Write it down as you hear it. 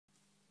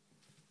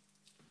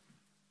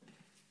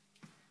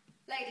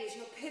Ladies,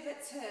 your pivot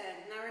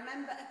turn. Now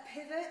remember, a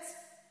pivot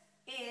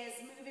is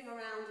moving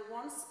around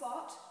one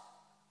spot.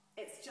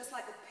 It's just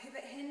like the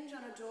pivot hinge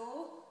on a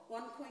door.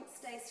 One point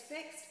stays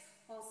fixed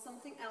while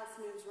something else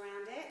moves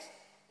around it.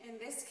 In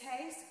this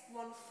case,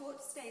 one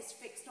foot stays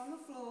fixed on the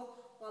floor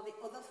while the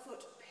other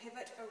foot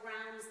pivot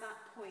around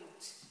that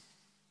point.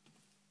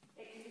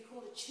 It can be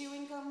called a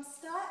chewing gum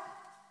step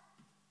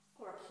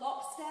or a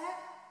plop step.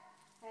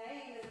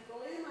 Okay, I'm going to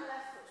glue my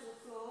left foot to the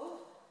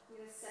floor. I'm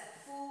going to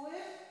step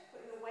forward,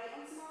 putting the weight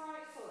onto my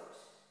right foot.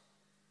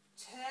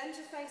 Turn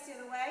to face the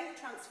other way,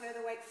 transfer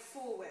the weight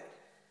forward.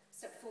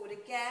 Step forward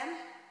again,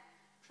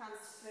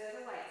 transfer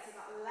the weight. So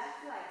that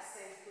left leg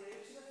stays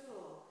glued to the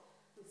floor.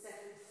 I'm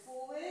stepping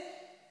forward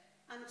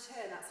and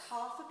turn. That's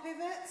half a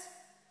pivot.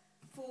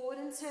 Forward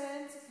and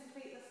turn to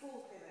complete the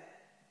full pivot.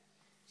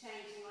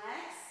 Changing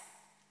legs,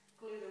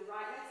 glue the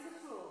right leg to the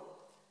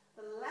floor.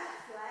 The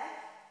left leg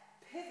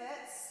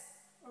pivots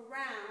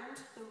around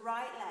the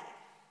right leg.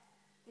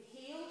 The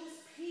heel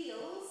just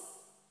peels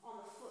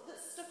on the foot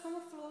that's stuck on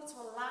the floor to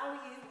allow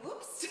you,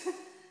 whoops,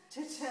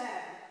 to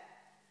turn.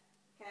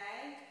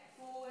 Okay,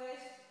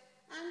 forward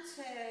and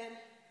turn,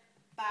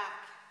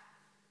 back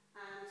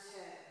and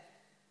turn.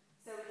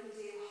 So we can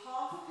do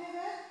half a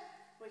pivot,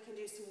 we can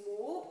do some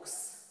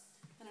walks,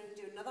 and we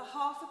can do another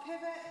half a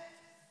pivot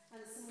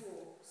and some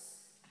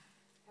walks.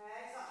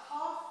 Okay, so that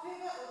half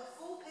pivot or the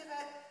full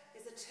pivot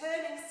is a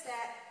turning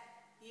step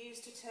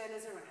used to turn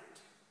us around.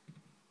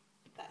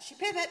 That's your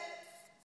pivot.